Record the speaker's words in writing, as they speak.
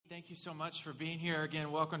Thank you so much for being here.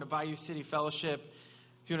 Again, welcome to Bayou City Fellowship.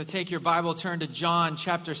 If you want to take your Bible, turn to John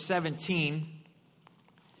chapter 17.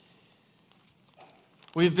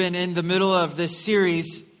 We've been in the middle of this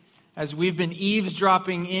series as we've been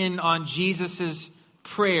eavesdropping in on Jesus'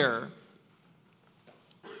 prayer.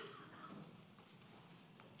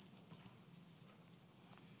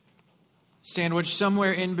 Sandwiched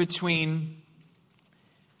somewhere in between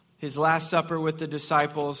his Last Supper with the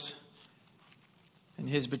disciples and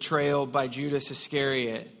his betrayal by Judas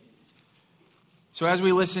Iscariot. So as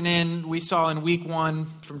we listen in, we saw in week 1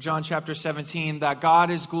 from John chapter 17 that God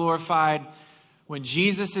is glorified when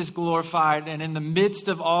Jesus is glorified, and in the midst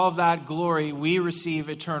of all of that glory, we receive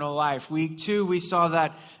eternal life. Week 2, we saw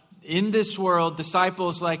that in this world,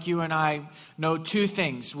 disciples like you and I know two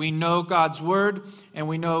things. We know God's word and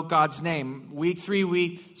we know God's name. Week 3,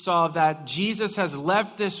 we saw that Jesus has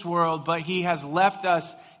left this world, but he has left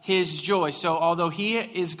us his joy. So although he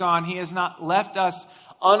is gone, he has not left us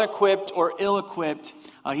unequipped or ill-equipped.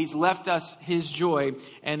 He's left us his joy.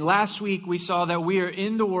 And last week we saw that we are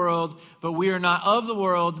in the world, but we are not of the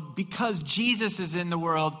world because Jesus is in the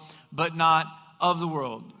world, but not of the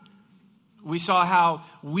world. We saw how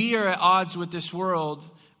we are at odds with this world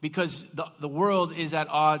because the world is at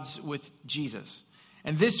odds with Jesus.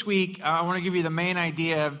 And this week, I want to give you the main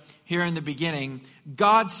idea here in the beginning.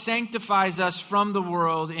 God sanctifies us from the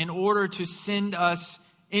world in order to send us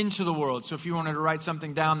into the world. So if you wanted to write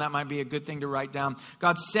something down, that might be a good thing to write down.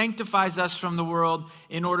 God sanctifies us from the world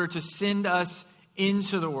in order to send us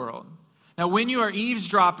into the world. Now, when you are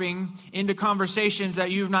eavesdropping into conversations that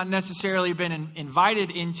you've not necessarily been invited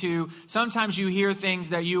into, sometimes you hear things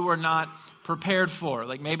that you were not prepared for.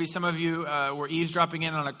 Like maybe some of you were eavesdropping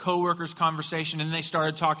in on a coworker's conversation and they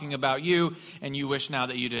started talking about you, and you wish now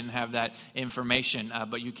that you didn't have that information,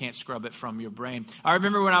 but you can't scrub it from your brain. I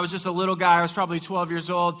remember when I was just a little guy, I was probably 12 years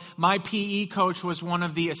old. My PE coach was one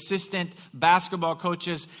of the assistant basketball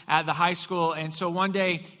coaches at the high school. And so one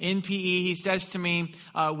day in PE, he says to me,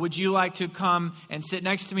 would you like to come and sit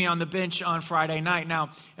next to me on the bench on Friday night? Now,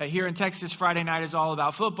 here in Texas, Friday night is all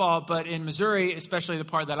about football, but in Missouri, especially the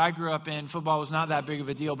part that I grew up in, football was not that big of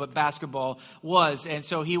a deal, but basketball was. And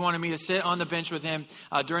so he wanted me to sit on the bench with him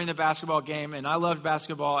during the basketball game. And I loved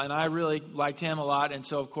basketball, and I really liked him a lot. And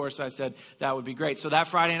so, of course, I said that would be great. So that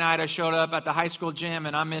Friday night, I showed up at the high school gym,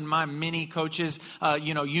 and I'm in my mini coach's,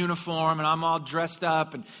 uniform, and I'm all dressed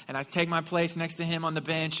up. And I take my place next to him on the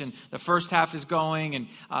bench, and the first half is going,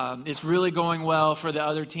 and it's really going well for the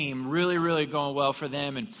other team. Really, really going well for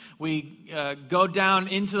them. And we go down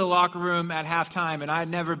into the locker room at halftime, and I had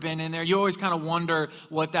never been in there. You always kind of wonder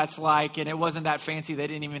what that's like, and it wasn't that fancy. They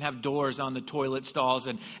didn't even have doors on the toilet stalls,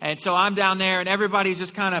 and so I'm down there, and everybody's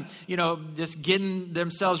just kind of just getting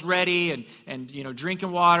themselves ready and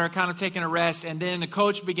drinking water, kind of taking a rest. And then the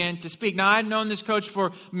coach began to speak. Now, I had known this coach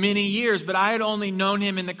for many years, but I had only known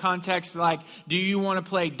him in the context like, do you want to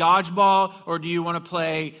play dodgeball or do you want to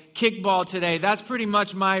play kickball today? That's pretty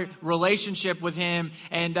much my relationship with him.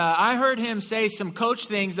 And I heard him say some coach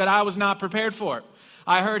things that I was not prepared for.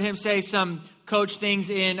 I heard him say some coach things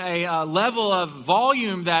in a level of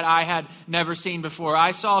volume that I had never seen before.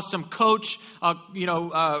 I saw some coach,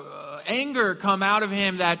 anger come out of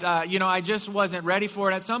him that, I just wasn't ready for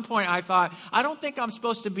it. At some point, I thought, I don't think I'm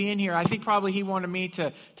supposed to be in here. I think probably he wanted me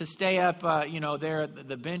to stay up, there at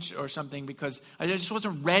the bench or something, because I just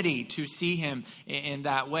wasn't ready to see him in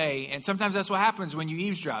that way. And sometimes that's what happens when you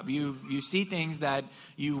eavesdrop. You see things that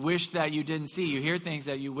you wish that you didn't see. You hear things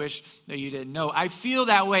that you wish that you didn't know. I feel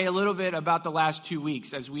that way a little bit about the last 2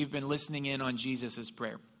 weeks as we've been listening in on Jesus'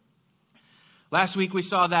 prayer. Last week we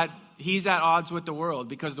saw that he's at odds with the world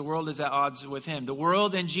because the world is at odds with him. The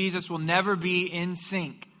world and Jesus will never be in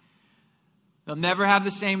sync. They'll never have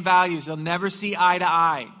the same values. They'll never see eye to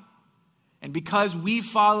eye. And because we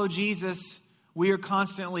follow Jesus, we are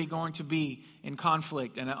constantly going to be in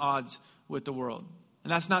conflict and at odds with the world.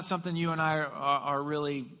 And that's not something you and I are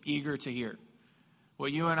really eager to hear.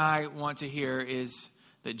 What you and I want to hear is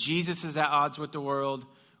that Jesus is at odds with the world.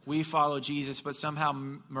 We follow Jesus, but somehow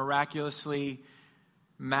miraculously,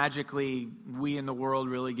 magically, we in the world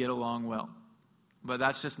really get along well. But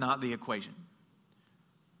that's just not the equation.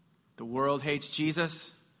 The world hates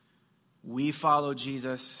Jesus. We follow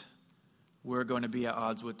Jesus. We're going to be at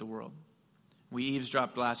odds with the world. We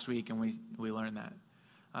eavesdropped last week and we learned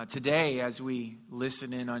that. Today, as we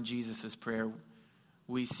listen in on Jesus' prayer,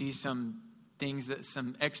 we see some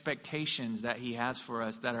expectations that he has for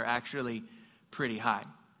us that are actually pretty high.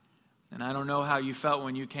 And I don't know how you felt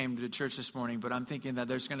when you came to church this morning, but I'm thinking that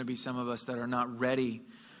there's going to be some of us that are not ready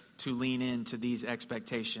to lean into these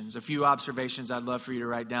expectations. A few observations I'd love for you to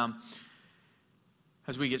write down.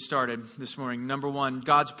 as we get started this morning. Number one,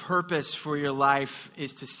 God's purpose for your life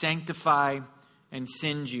is to sanctify and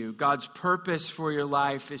send you. God's purpose for your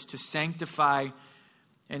life is to sanctify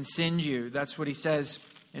and send you. That's what he says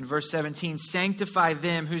in verse 17. Sanctify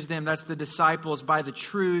them. Who's them? That's the disciples. By the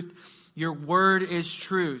truth. Your word is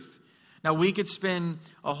truth. Now, we could spend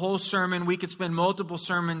a whole sermon, we could spend multiple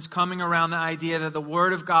sermons coming around the idea that the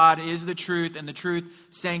Word of God is the truth and the truth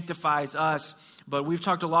sanctifies us. But we've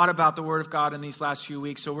talked a lot about the Word of God in these last few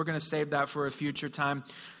weeks, so we're going to save that for a future time.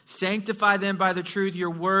 Sanctify them by the truth.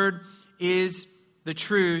 Your Word is the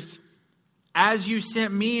truth. As you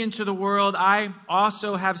sent me into the world, I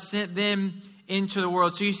also have sent them into the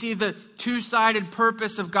world. So you see the two-sided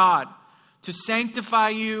purpose of God, to sanctify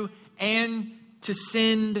you and to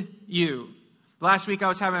send you. Last week I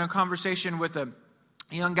was having a conversation with a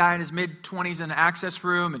young guy in his mid-20s in the access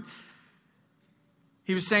room, and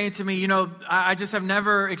he was saying to me, I just have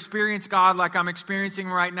never experienced God like I'm experiencing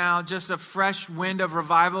right now, just a fresh wind of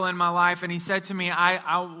revival in my life. And he said to me,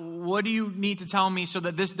 what do you need to tell me so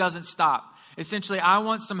that this doesn't stop? Essentially, I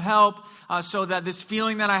want some help so that this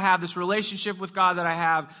feeling that I have, this relationship with God that I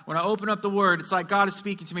have, when I open up the Word, it's like God is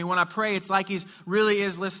speaking to me. When I pray, it's like He really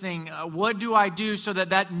is listening. What do I do so that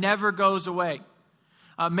that never goes away?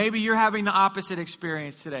 Maybe you're having the opposite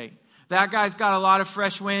experience today. That guy's got a lot of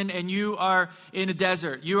fresh wind, and you are in a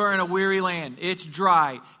desert. You are in a weary land. It's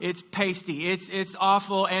dry. It's pasty. It's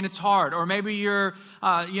awful, and it's hard. Or maybe you're,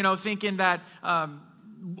 thinking that...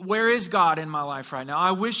 where is God in my life right now?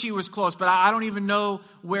 I wish He was close, but I don't even know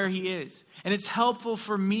where He is. And it's helpful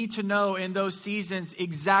for me to know in those seasons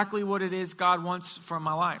exactly what it is God wants from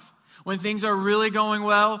my life. When things are really going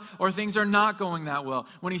well or things are not going that well.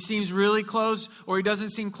 When He seems really close or He doesn't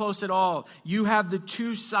seem close at all. You have the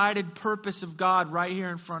two-sided purpose of God right here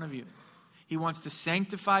in front of you. He wants to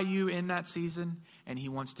sanctify you in that season, and He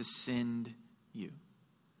wants to send you.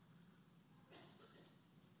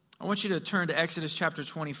 I want you to turn to Exodus chapter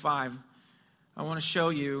 25. I want to show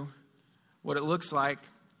you what it looks like,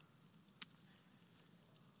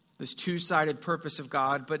 this two-sided purpose of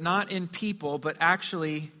God, but not in people, but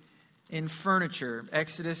actually in furniture.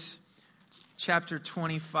 Exodus chapter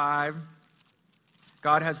 25.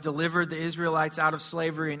 God has delivered the Israelites out of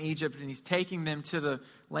slavery in Egypt, and He's taking them to the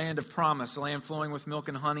land of promise, a land flowing with milk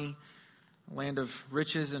and honey, a land of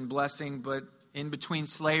riches and blessing, but in between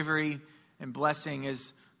slavery and blessing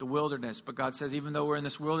is the wilderness. But God says, even though we're in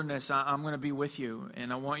this wilderness, I'm going to be with you,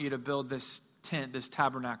 and I want you to build this tent, this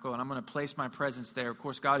tabernacle, and I'm going to place my presence there. Of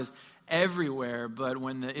course, God is everywhere, but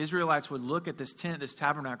when the Israelites would look at this tent, this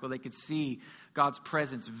tabernacle, they could see God's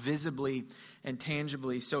presence visibly and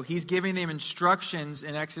tangibly. So He's giving them instructions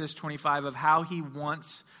in Exodus 25 of how He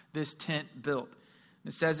wants this tent built.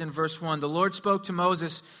 It says in verse 1, the Lord spoke to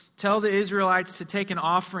Moses, tell the Israelites to take an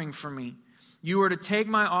offering for me. You are to take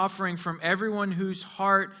my offering from everyone whose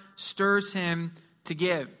heart stirs him to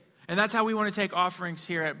give. And that's how we want to take offerings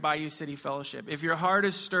here at Bayou City Fellowship. If your heart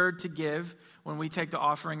is stirred to give, when we take the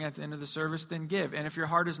offering at the end of the service, then give. And if your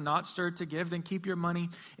heart is not stirred to give, then keep your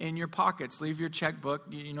money in your pockets. Leave your checkbook.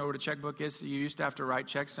 You know what a checkbook is? You used to have to write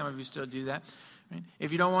checks. Some of you still do that. Right?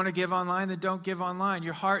 If you don't want to give online, then don't give online.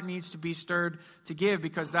 Your heart needs to be stirred to give,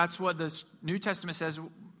 because that's what the New Testament says.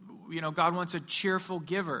 God wants a cheerful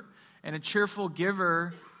giver. And a cheerful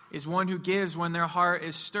giver is one who gives when their heart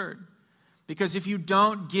is stirred. Because if you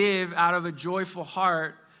don't give out of a joyful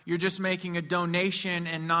heart, you're just making a donation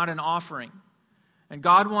and not an offering. And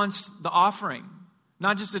God wants the offering,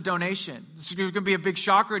 not just a donation. This is going to be a big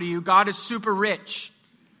shocker to you. God is super rich.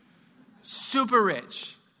 Super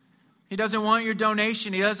rich. He doesn't want your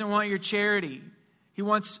donation. He doesn't want your charity. He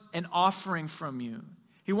wants an offering from you.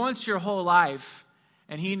 He wants your whole life.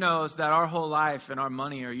 And He knows that our whole life and our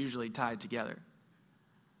money are usually tied together.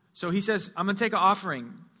 So He says, I'm going to take an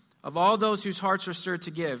offering of all those whose hearts are stirred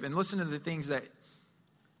to give. And listen to the things that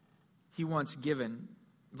He wants given.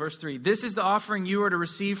 Verse 3, this is the offering you are to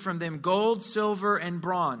receive from them: gold, silver, and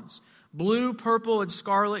bronze, blue, purple, and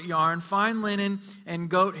scarlet yarn, fine linen, and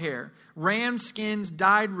goat hair, ram skins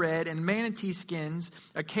dyed red, and manatee skins,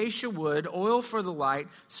 acacia wood, oil for the light,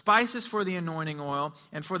 spices for the anointing oil,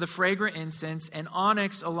 and for the fragrant incense, and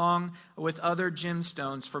onyx along with other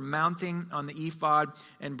gemstones for mounting on the ephod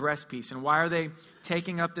and breastpiece. And why are they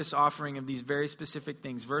taking up this offering of these very specific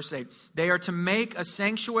things? Verse 8, they are to make a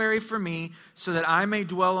sanctuary for me so that I may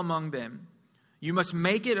dwell among them. You must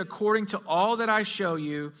make it according to all that I show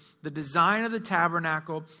you, the design of the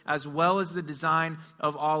tabernacle, as well as the design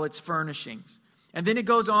of all its furnishings. And then it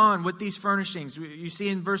goes on with these furnishings. You see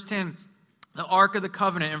in verse 10, The Ark of the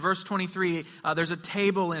Covenant. In verse 23, there's a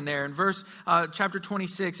table in there. In chapter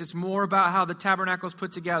 26, it's more about how the tabernacle is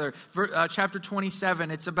put together. Chapter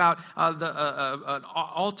 27, it's about an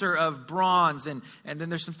altar of bronze. And then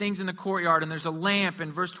there's some things in the courtyard. And there's a lamp.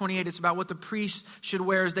 In verse 28, it's about what the priests should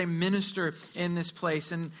wear as they minister in this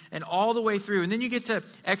place. And all the way through. And then you get to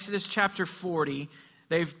Exodus chapter 40.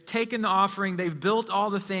 They've taken the offering. They've built all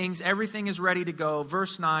the things. Everything is ready to go.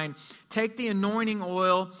 Verse 9, take the anointing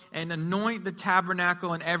oil and anoint the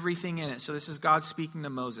tabernacle and everything in it. So this is God speaking to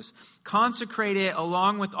Moses. Consecrate it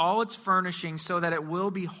along with all its furnishings so that it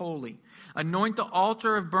will be holy. Anoint the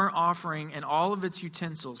altar of burnt offering and all of its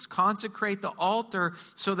utensils. Consecrate the altar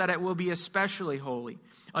so that it will be especially holy.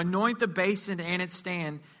 Anoint the basin and its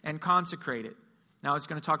stand and consecrate it. Now it's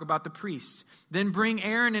going to talk about the priests. Then bring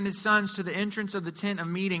Aaron and his sons to the entrance of the tent of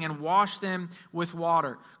meeting and wash them with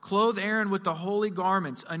water. Clothe Aaron with the holy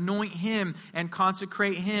garments. Anoint him and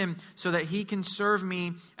consecrate him so that he can serve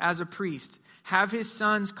me as a priest. Have his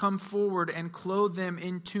sons come forward and clothe them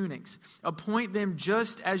in tunics. Appoint them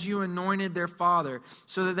just as you anointed their father,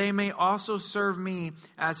 so that they may also serve me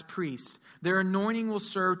as priests. Their anointing will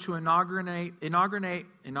serve to inaugurate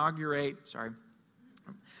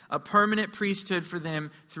a permanent priesthood for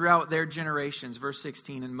them throughout their generations. Verse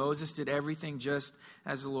 16, and Moses did everything just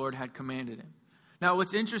as the Lord had commanded him. Now,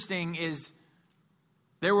 what's interesting is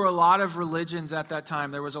there were a lot of religions at that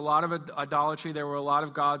time. There was a lot of idolatry. There were a lot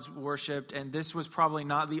of gods worshipped, and this was probably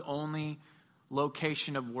not the only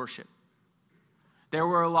location of worship. There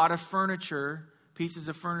were a lot of furniture, pieces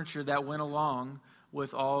of furniture that went along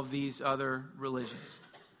with all of these other religions.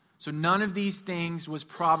 So none of these things was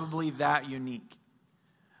probably that unique.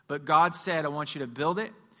 But God said, I want you to build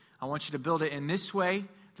it. I want you to build it in this way.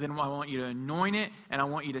 Then I want you to anoint it, and I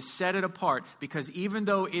want you to set it apart. Because even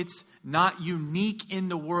though it's not unique in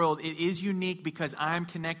the world, it is unique because I'm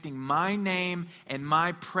connecting my name and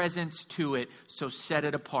my presence to it. So set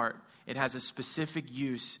it apart. It has a specific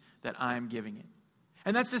use that I'm giving it.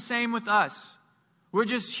 And that's the same with us. We're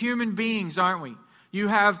just human beings, aren't we? You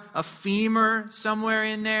have a femur somewhere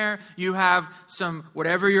in there. You have some,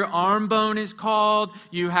 whatever your arm bone is called.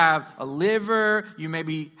 You have a liver. You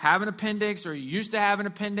maybe have an appendix, or you used to have an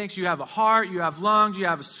appendix. You have a heart. You have lungs. You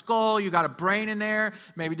have a skull. You got a brain in there.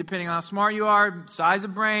 Maybe depending on how smart you are, size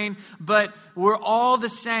of brain. But we're all the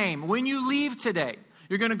same. When you leave today,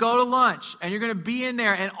 you're going to go to lunch, and you're going to be in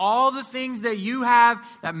there, and all the things that you have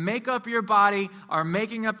that make up your body are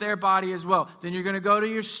making up their body as well. Then you're going to go to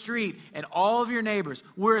your street, and all of your neighbors.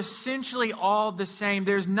 We're essentially all the same.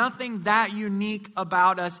 There's nothing that unique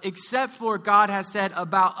about us, except for God has said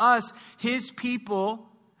about us, His people,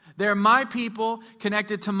 they're my people,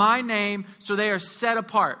 connected to my name, so they are set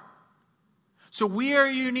apart. So we are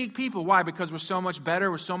a unique people. Why? Because we're so much better,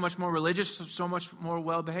 we're so much more religious, so much more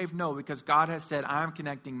well-behaved? No, because God has said, I'm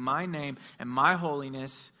connecting my name and my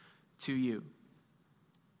holiness to you.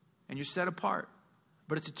 And you're set apart.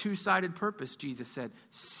 But it's a two-sided purpose, Jesus said.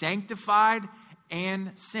 Sanctified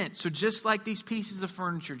and sent. So just like these pieces of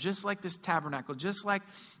furniture, just like this tabernacle, just like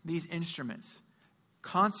these instruments,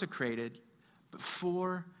 consecrated, but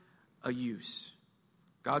for a use.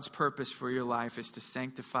 God's purpose for your life is to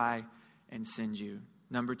sanctify and send you.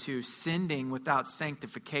 Number 2, sending without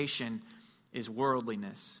sanctification is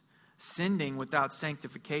worldliness. Sending without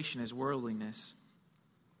sanctification is worldliness.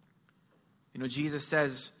 You know, Jesus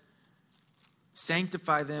says,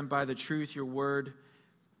 sanctify them by the truth. Your word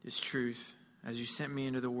is truth. As you sent me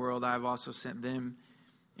into the world, I have also sent them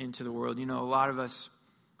into the world. You know, a lot of us,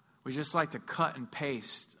 we just like to cut and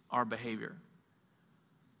paste our behavior.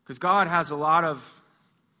 Because God has a lot of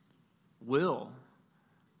will.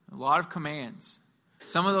 A lot of commands.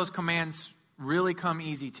 Some of those commands really come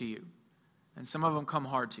easy to you. And some of them come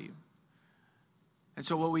hard to you. And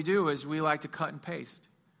so what we do is we like to cut and paste.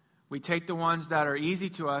 We take the ones that are easy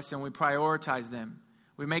to us and we prioritize them.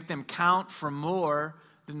 We make them count for more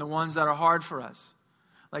than the ones that are hard for us.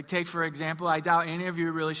 Like take, for example, I doubt any of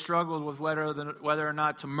you really struggled with whether or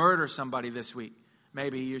not to murder somebody this week.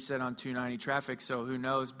 Maybe you said on 290 traffic, so who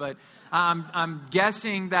knows. But I'm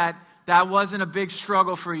guessing that wasn't a big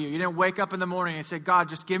struggle for you. You didn't wake up in the morning and say, God,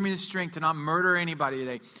 just give me the strength to not murder anybody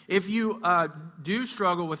today. If you do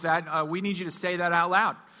struggle with that, we need you to say that out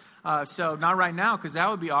loud. So not right now, because that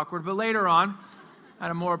would be awkward, but later on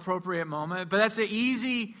at a more appropriate moment. But that's an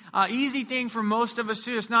easy thing for most of us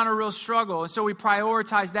too. It's not a real struggle. And so we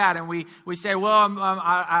prioritize that and we say, well,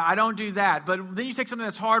 I don't do that. But then you take something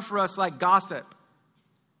that's hard for us like gossip.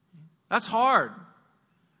 That's hard.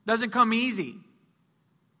 Doesn't come easy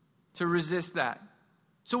to resist that.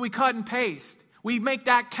 So we cut and paste. We make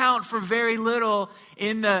that count for very little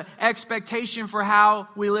in the expectation for how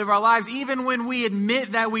we live our lives. Even when we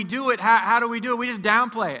admit that we do it, how do we do it? We just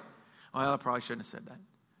downplay it. Well, I probably shouldn't have said that.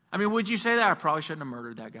 I mean, would you say that? I probably shouldn't have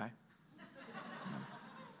murdered that guy.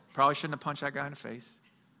 Probably shouldn't have punched that guy in the face.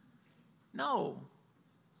 No.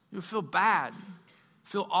 You feel bad.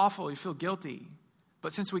 Feel awful. You feel guilty.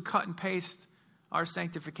 But since we cut and paste our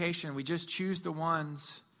sanctification, we just choose the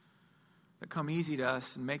ones that come easy to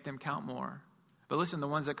us and make them count more. But listen, the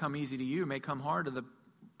ones that come easy to you may come hard to the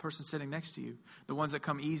person sitting next to you. The ones that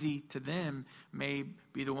come easy to them may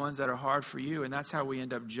be the ones that are hard for you. And that's how we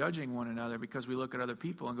end up judging one another, because we look at other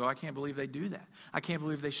people and go, I can't believe they do that. I can't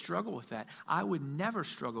believe they struggle with that. I would never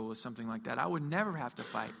struggle with something like that. I would never have to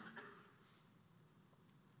fight.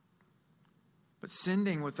 But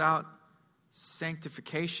sinning without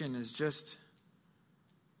sanctification is just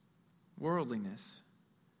worldliness.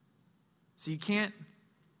 So you can't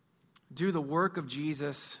do the work of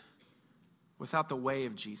Jesus without the way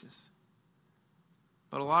of Jesus.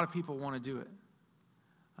 But a lot of people want to do it.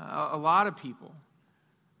 A lot of people,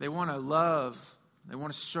 they want to love, they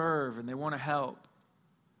want to serve, and they want to help.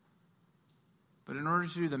 But in order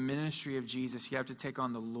to do the ministry of Jesus, you have to take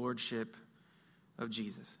on the lordship of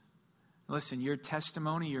Jesus. Listen, your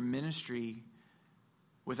testimony, your ministry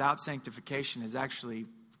without sanctification is actually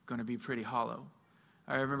going to be pretty hollow.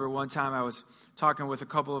 I remember one time I was talking with a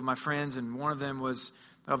couple of my friends, and one of them was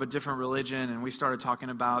of a different religion, and we started talking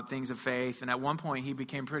about things of faith. And at one point, he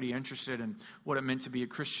became pretty interested in what it meant to be a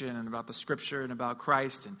Christian and about the Scripture and about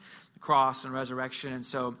Christ and the cross and resurrection. And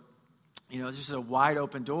so, it's just a wide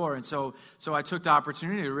open door. And so I took the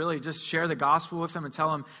opportunity to really just share the gospel with him and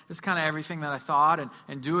tell him this kind of everything that I thought,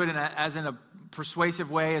 and do it as in a persuasive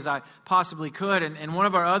way as I possibly could. And one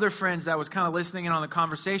of our other friends that was kind of listening in on the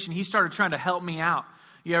conversation, he started trying to help me out.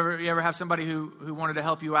 You ever have somebody who wanted to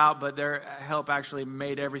help you out, but their help actually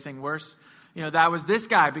made everything worse? That was this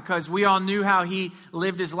guy, because we all knew how he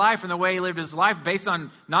lived his life, and the way he lived his life based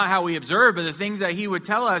on not how we observed, but the things that he would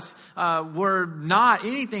tell us were not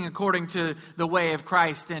anything according to the way of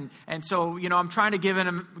Christ. And so, I'm trying to give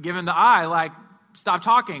him the eye, like, stop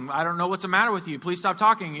talking. I don't know what's the matter with you. Please stop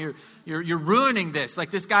talking. You're ruining this.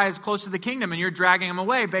 Like, this guy is close to the kingdom, and you're dragging him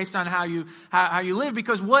away based on how you live.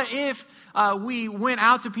 Because what if we went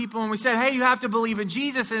out to people and we said, hey, you have to believe in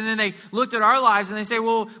Jesus, and then they looked at our lives and they say,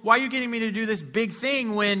 well, why are you getting me to do this big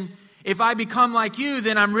thing when if I become like you,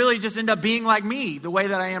 then I'm really just end up being like me, the way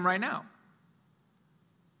that I am right now?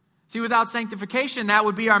 See, without sanctification, that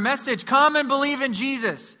would be our message. Come and believe in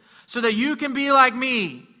Jesus so that you can be like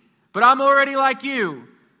me. But I'm already like you,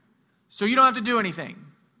 so you don't have to do anything.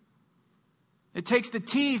 It takes the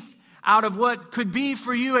teeth out of what could be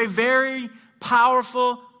for you a very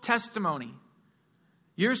powerful testimony.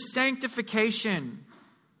 Your sanctification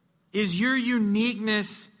is your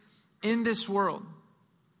uniqueness in this world.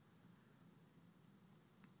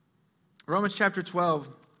 Romans chapter 12,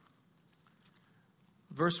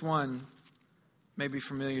 verse 1. May be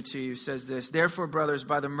familiar to you, says this: Therefore, brothers,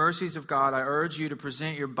 by the mercies of God, I urge you to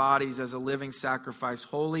present your bodies as a living sacrifice,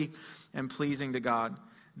 holy and pleasing to God.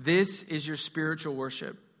 This is your spiritual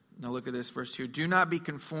worship. Now look at this, verse 2. Do not be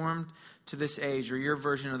conformed to this age, or your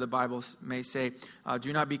version of the Bible may say,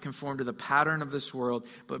 do not be conformed to the pattern of this world,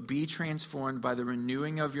 but be transformed by the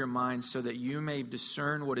renewing of your mind, so that you may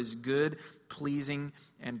discern what is good, pleasing,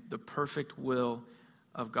 and the perfect will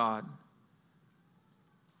of God.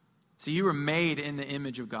 So you were made in the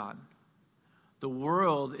image of God. The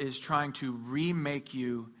world is trying to remake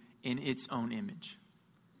you in its own image.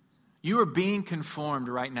 You are being conformed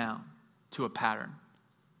right now to a pattern.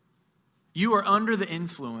 You are under the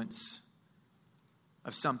influence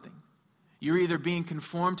of something. You're either being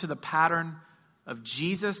conformed to the pattern of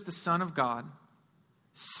Jesus, the Son of God,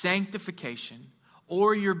 sanctification,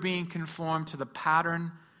 or you're being conformed to the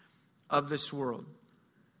pattern of this world.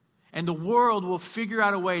 And the world will figure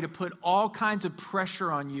out a way to put all kinds of pressure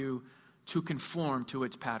on you to conform to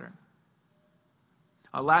its pattern.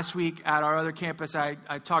 Last week at our other campus, I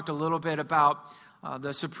talked a little bit about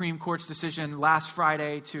the Supreme Court's decision last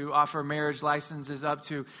Friday to offer marriage licenses up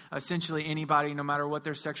to essentially anybody, no matter what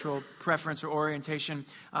their sexual preference or orientation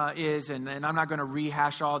is. And I'm not going to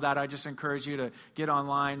rehash all that. I just encourage you to get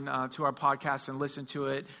online to our podcast and listen to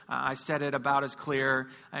it. I said it about as clear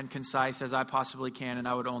and concise as I possibly can, and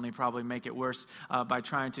I would only probably make it worse by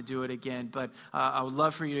trying to do it again. But I would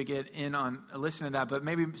love for you to get in on listening to that. But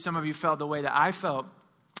maybe some of you felt the way that I felt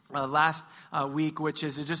last week, which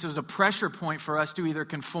is it just was a pressure point for us to either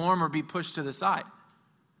conform or be pushed to the side.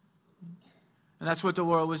 And that's what the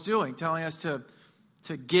world was doing, telling us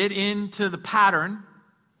to get into the pattern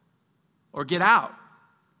or get out.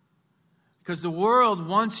 Because the world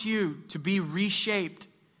wants you to be reshaped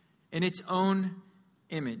in its own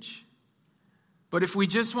image. But if we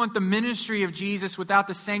just want the ministry of Jesus without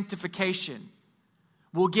the sanctification,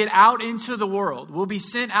 we'll get out into the world. We'll be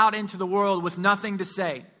sent out into the world with nothing to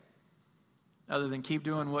say other than keep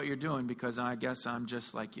doing what you're doing because I guess I'm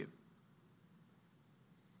just like you.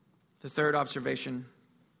 The third observation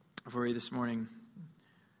for you this morning,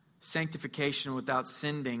 sanctification without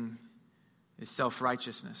sinning is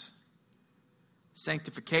self-righteousness.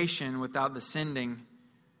 Sanctification without the sinning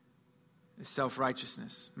is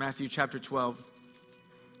self-righteousness. Matthew chapter 12.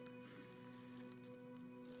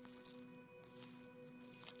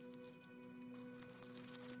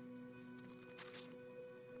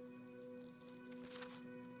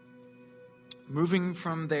 Moving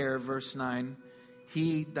from there, verse 9,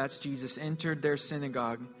 he, that's Jesus, entered their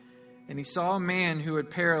synagogue, and he saw a man who had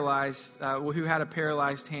a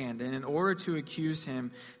paralyzed hand. And in order to accuse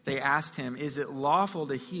him, they asked him, "Is it lawful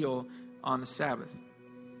to heal on the Sabbath?"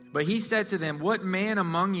 But he said to them, "What man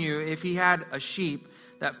among you, if he had a sheep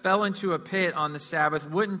that fell into a pit on the Sabbath,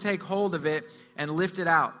 wouldn't take hold of it and lift it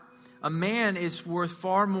out? A man is worth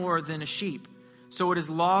far more than a sheep. So it is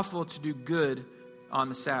lawful to do good on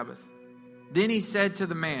the Sabbath." Then he said to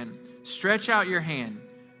the man, "Stretch out your hand."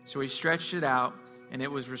 So he stretched it out, and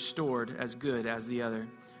it was restored as good as the other.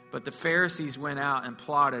 But the Pharisees went out and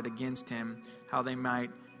plotted against him how they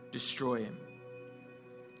might destroy him.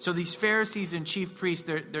 So these Pharisees and chief priests,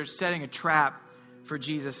 they're setting a trap for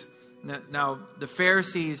Jesus. Now, the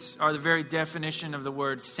Pharisees are the very definition of the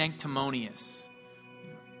word sanctimonious.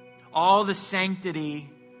 All the sanctity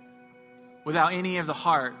without any of the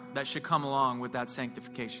heart that should come along with that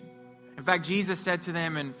sanctification. In fact, Jesus said to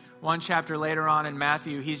them in one chapter later on in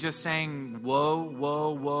Matthew, he's just saying, woe,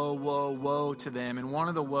 woe, woe, woe, woe to them. And one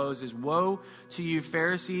of the woes is, "Woe to you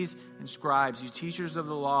Pharisees and scribes, you teachers of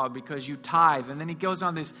the law, because you tithe." And then he goes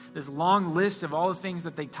on this long list of all the things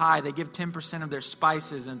that they tithe. They give 10% of their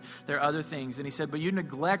spices and their other things. And he said, "But you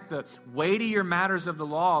neglect the weightier matters of the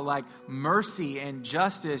law, like mercy and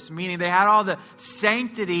justice," meaning they had all the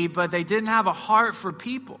sanctity, but they didn't have a heart for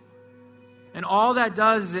people. And all that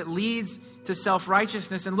does is it leads to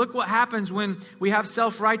self-righteousness. And look what happens when we have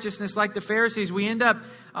self-righteousness like the Pharisees. We end up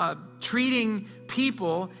treating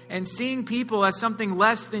people and seeing people as something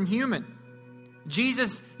less than human.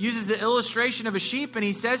 Jesus uses the illustration of a sheep, and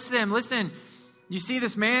he says to them, "Listen, you see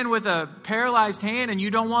this man with a paralyzed hand, and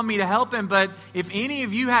you don't want me to help him, but if any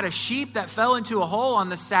of you had a sheep that fell into a hole on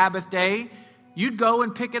the Sabbath day, you'd go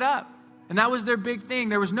and pick it up." And that was their big thing.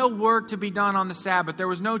 There was no work to be done on the Sabbath. There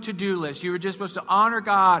was no to-do list. You were just supposed to honor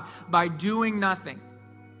God by doing nothing.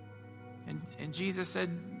 And Jesus said,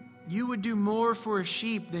 you would do more for a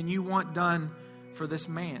sheep than you want done for this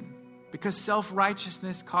man. Because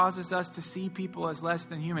self-righteousness causes us to see people as less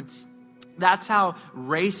than human. That's how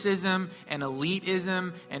racism and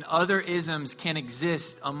elitism and other isms can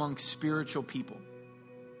exist among spiritual people.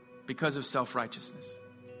 Because of self-righteousness.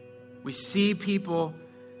 We see people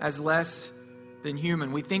as less than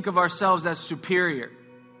human. We think of ourselves as superior.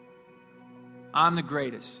 I'm the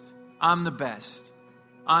greatest. I'm the best.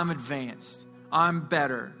 I'm advanced. I'm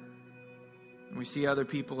better. And we see other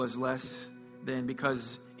people as less than,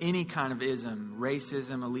 because any kind of ism,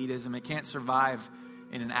 racism, elitism, it can't survive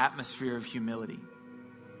in an atmosphere of humility.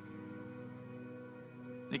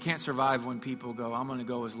 It can't survive when people go, "I'm going to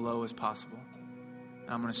go as low as possible. And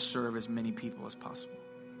I'm going to serve as many people as possible."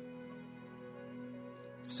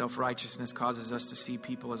 Self-righteousness causes us to see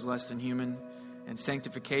people as less than human, and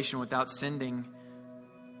sanctification without sinning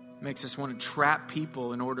makes us want to trap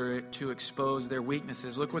people in order to expose their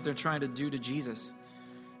weaknesses. Look what they're trying to do to Jesus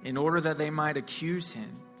in order that they might accuse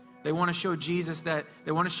him. They want to show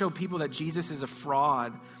people that Jesus is a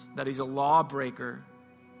fraud, that he's a lawbreaker.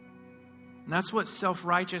 And that's what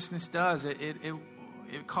self-righteousness does. It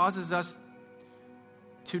causes us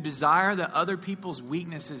to desire that other people's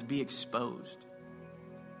weaknesses be exposed.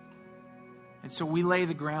 And so we lay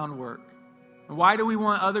the groundwork. Why do we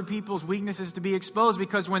want other people's weaknesses to be exposed?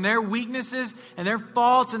 Because when their weaknesses and their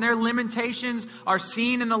faults and their limitations are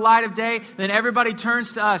seen in the light of day, then everybody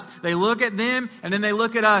turns to us. They look at them and then they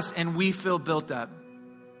look at us, and we feel built up.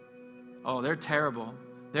 Oh, they're terrible.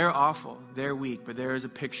 They're awful. They're weak. But there is a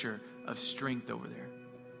picture of strength over there.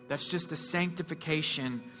 That's just the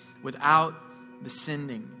sanctification without the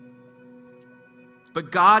sinning.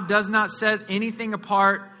 But God does not set anything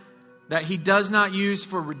apart that he does not use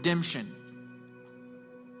for redemption.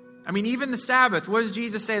 I mean, even the Sabbath, what does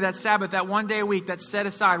Jesus say? That Sabbath, that one day a week that's set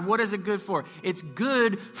aside, what is it good for? It's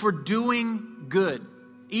good for doing good.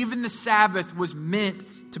 Even the Sabbath was meant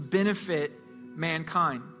to benefit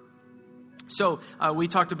mankind. So we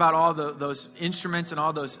talked about all those instruments and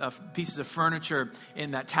all those pieces of furniture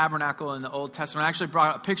in that tabernacle in the Old Testament. I actually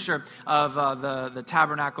brought a picture of the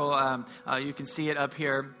tabernacle. You can see it up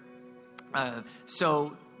here.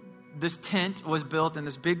 So this tent was built in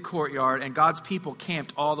this big courtyard, and God's people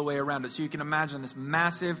camped all the way around it. So you can imagine this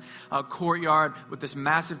massive courtyard with this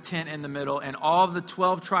massive tent in the middle, and all of the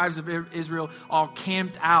 12 tribes of Israel all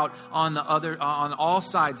camped out on all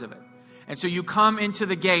sides of it. And so you come into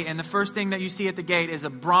the gate, and the first thing that you see at the gate is a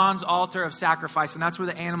bronze altar of sacrifice, and that's where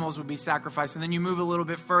the animals would be sacrificed. And then you move a little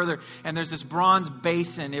bit further, and there's this bronze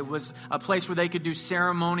basin. It was a place where they could do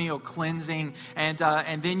ceremonial cleansing, and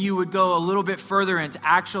then you would go a little bit further into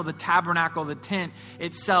the tabernacle, the tent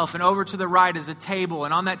itself. And over to the right is a table,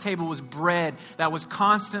 and on that table was bread that was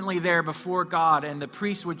constantly there before God, and the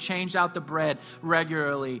priest would change out the bread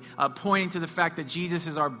regularly, pointing to the fact that Jesus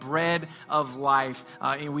is our bread of life,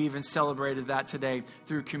 and we even celebrated that today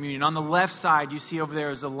through communion. On the left side, you see over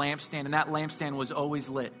there is a lampstand, and that lampstand was always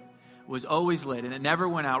lit, and it never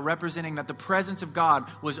went out, representing that the presence of God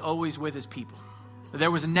was always with his people.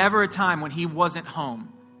 There was never a time when he wasn't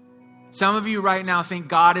home. Some of you right now think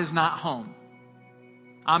God is not home.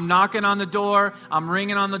 I'm knocking on the door, I'm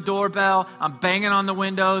ringing on the doorbell, I'm banging on the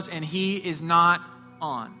windows, and he is not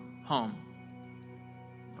home.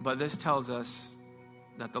 But this tells us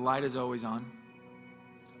that the light is always on.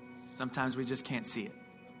 Sometimes we just can't see it.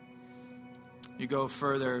 You go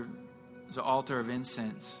further, there's an altar of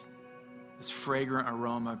incense, this fragrant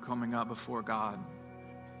aroma coming up before God,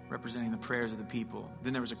 representing the prayers of the people.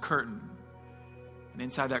 Then there was a curtain, and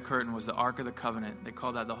inside that curtain was the Ark of the Covenant. They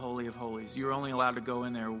called that the Holy of Holies. You were only allowed to go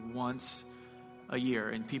in there once a year,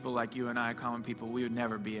 and people like you and I, common people, we would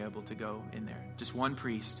never be able to go in there. Just one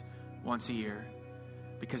priest once a year,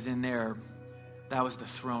 because in there, that was the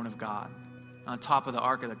throne of God. On top of the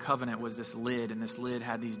Ark of the Covenant was this lid, and this lid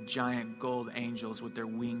had these giant gold angels with their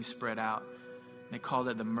wings spread out. They called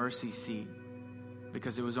it the mercy seat,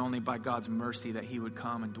 because it was only by God's mercy that he would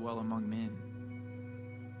come and dwell among men.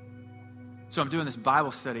 So I'm doing this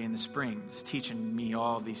Bible study in the spring. It's teaching me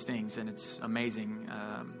all of these things, and it's amazing.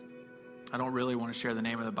 I don't really want to share the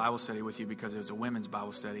name of the Bible study with you because it was a women's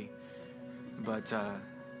Bible study, but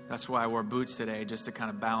that's why I wore boots today, just to kind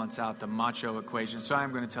of balance out the macho equation. So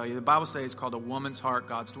I'm going to tell you, the Bible study is called A Woman's Heart,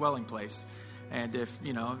 God's Dwelling Place. And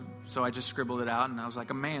so I just scribbled it out, and I was like,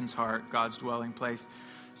 a man's heart, God's dwelling place.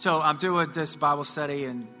 So I'm doing this Bible study,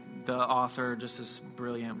 and the author, just this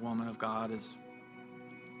brilliant woman of God, is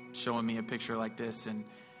showing me a picture like this. And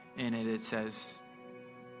in it says,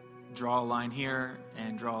 draw a line here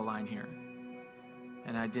and draw a line here.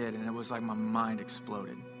 And I did, and it was like my mind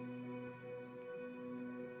exploded.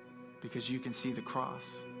 Because you can see the cross.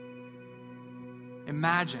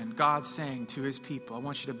 Imagine God saying to his people, I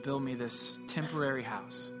want you to build me this temporary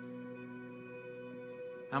house.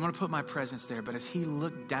 I'm going to put my presence there. But as he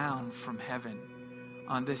looked down from heaven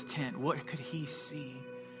on this tent, what could he see?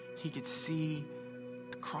 He could see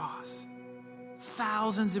the cross.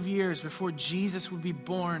 Thousands of years before Jesus would be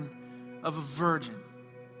born of a virgin,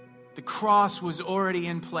 the cross was already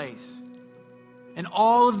in place. And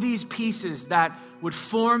all of these pieces that would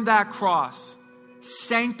form that cross,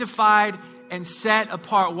 sanctified and set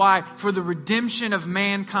apart. Why? For the redemption of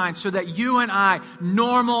mankind, so that you and I,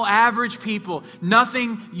 normal, average people,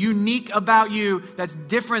 nothing unique about you that's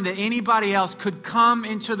different than anybody else, could come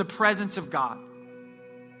into the presence of God.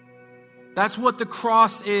 That's what the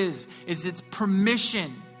cross is its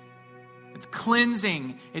permission, it's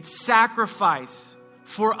cleansing, it's sacrifice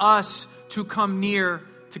for us to come near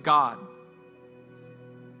to God.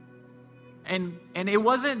 And it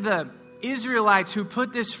wasn't the Israelites who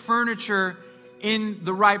put this furniture in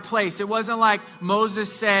the right place. It wasn't like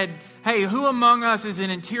Moses said, hey, who among us is an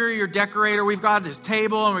interior decorator? We've got this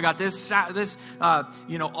table, and we got this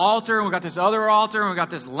altar, and we got this other altar, and we got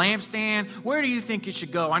this lampstand. Where do you think it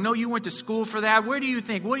should go? I know you went to school for that. Where do you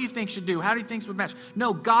think? What do you think should do? How do you think would match?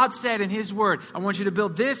 No, God said in his word, I want you to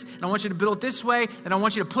build this, and I want you to build it this way, and I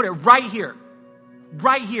want you to put it right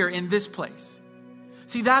here in this place.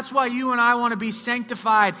 See, that's why you and I want to be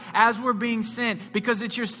sanctified as we're being sent, because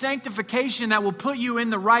it's your sanctification that will put you in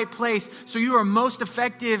the right place so you are most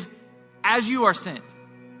effective as you are sent.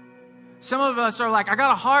 Some of us are like, I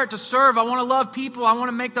got a heart to serve. I want to love people. I want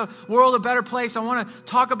to make the world a better place. I want to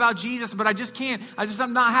talk about Jesus, but I just can't.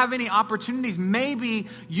 I'm not have any opportunities. Maybe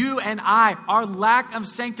you and I, our lack of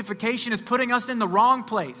sanctification is putting us in the wrong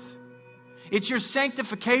place. It's your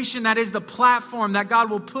sanctification that is the platform that God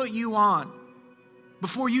will put you on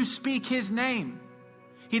before you speak his name.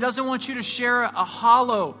 He doesn't want you to share a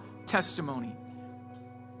hollow testimony.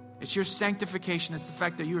 It's your sanctification. It's the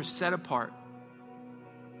fact that you are set apart.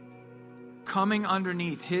 coming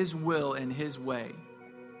underneath his will and his way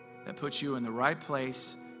that puts you in the right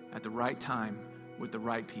place at the right time with the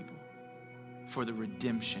right people for the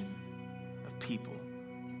redemption of people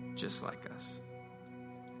just like us.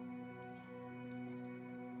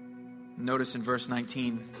 Notice in verse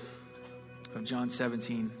 19 of John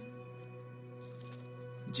 17,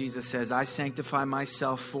 Jesus says, I sanctify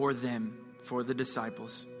myself for them, for the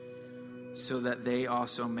disciples, so that they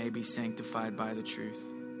also may be sanctified by the truth.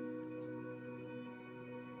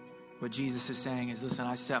 What Jesus is saying is, listen,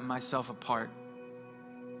 I set myself apart.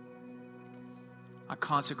 I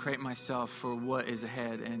consecrate myself for what is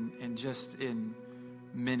ahead, and just in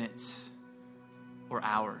minutes or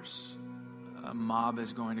hours, a mob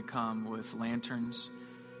is going to come with lanterns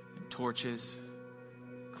and torches,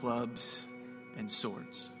 clubs, and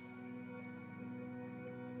swords.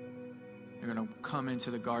 They're going to come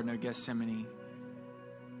into the Garden of Gethsemane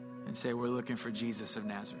and say, we're looking for Jesus of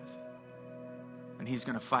Nazareth. And he's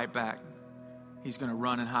going to fight back. He's going to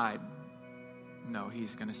run and hide. No,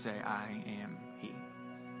 he's going to say, I am he.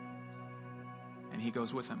 And he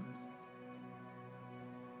goes with him.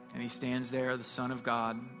 And he stands there, the Son of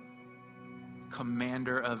God,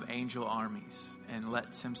 commander of angel armies, and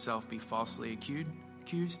lets himself be falsely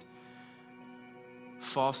accused,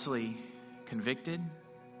 falsely convicted,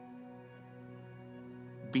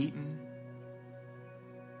 beaten,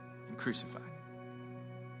 and crucified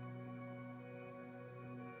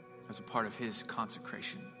as a part of his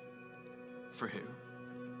consecration. For who?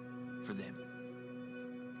 For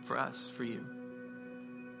them. For us, for you.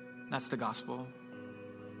 That's the gospel.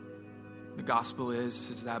 The gospel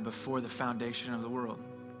is that before the foundation of the world,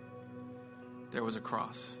 there was a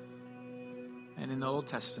cross. And in the Old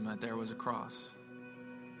Testament, there was a cross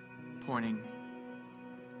pointing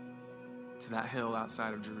to that hill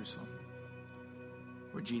outside of Jerusalem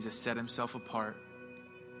where Jesus set himself apart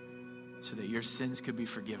so that your sins could be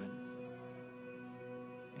forgiven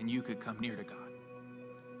and you could come near to God.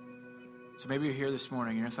 So maybe you're here this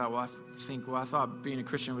morning and you thought, I thought being a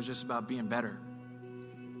Christian was just about being better.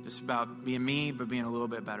 Just about being me, but being a little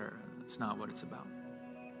bit better. That's not what it's about.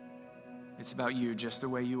 It's about you just the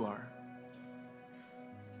way you are,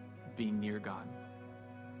 being near God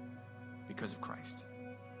because of Christ.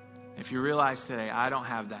 If you realize today, I don't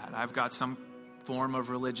have that. I've got some form of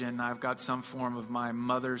religion. I've got some form of my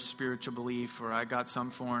mother's spiritual belief, or I got some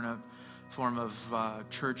form of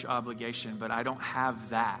church obligation, but I don't have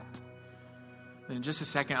that. And in just a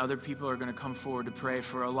second, other people are going to come forward to pray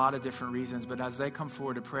for a lot of different reasons. But as they come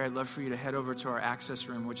forward to pray, I'd love for you to head over to our access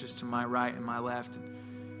room, which is to my right and my left.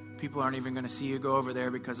 And people aren't even going to see you go over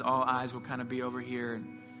there because all eyes will kind of be over here.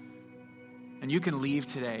 And you can leave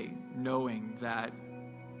today knowing that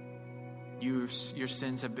your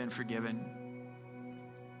sins have been forgiven.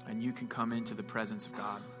 And you can come into the presence of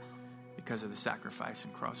God because of the sacrifice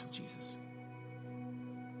and cross of Jesus.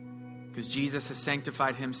 Because Jesus has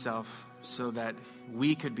sanctified himself so that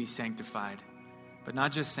we could be sanctified, but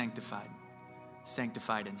not just sanctified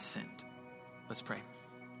and sent. Let's pray.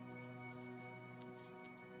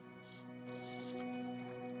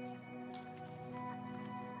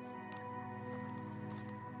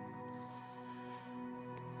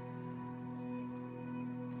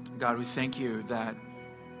 God, we thank you that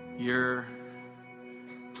your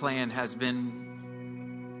plan has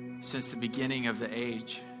been since the beginning of the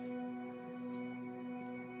age.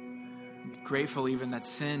 Grateful even that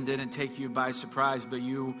sin didn't take you by surprise, but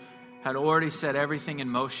you had already set everything in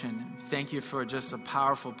motion. Thank you for just a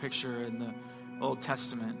powerful picture in the Old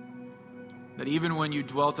Testament, that even when you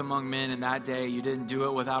dwelt among men in that day, you didn't do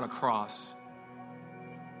it without a cross.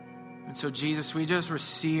 And so, Jesus, we just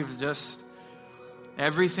received just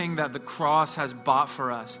everything that the cross has bought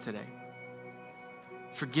for us today.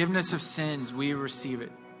 Forgiveness of sins, we receive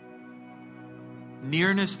it.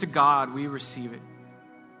 Nearness to God, we receive it.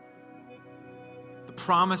 The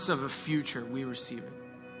promise of a future, we receive it.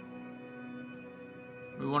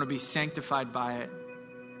 We want to be sanctified by it.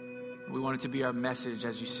 We want it to be our message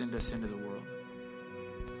as you send us into the world.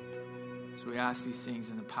 So we ask these things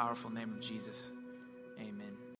in the powerful name of Jesus.